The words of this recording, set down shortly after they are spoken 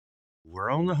We're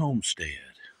on the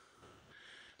homestead.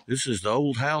 This is the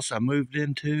old house I moved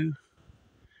into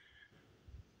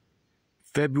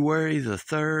February the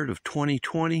 3rd of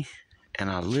 2020, and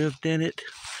I lived in it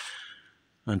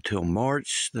until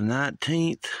March the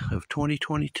 19th of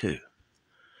 2022.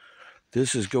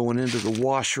 This is going into the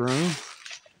washroom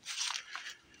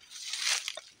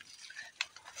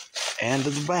and to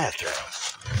the bathroom.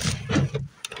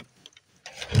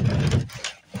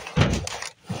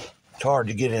 It's hard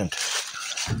to get into.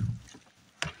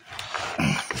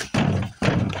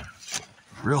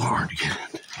 Real hard to get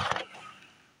into.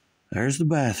 There's the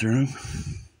bathroom.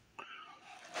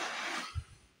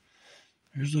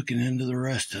 Here's looking into the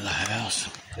rest of the house.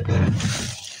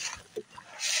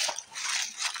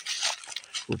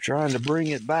 We're trying to bring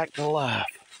it back to life.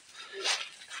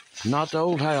 Not the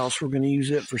old house. We're going to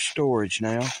use it for storage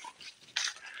now.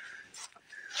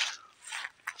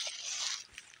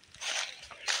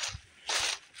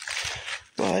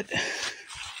 But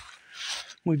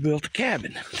we built a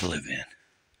cabin to live in.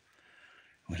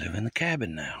 We live in the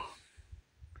cabin now.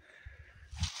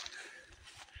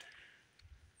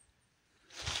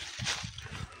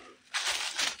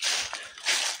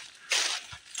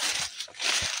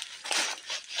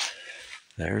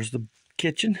 There's the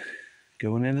kitchen,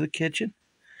 going into the kitchen.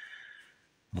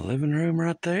 The living room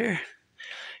right there.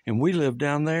 And we live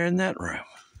down there in that room.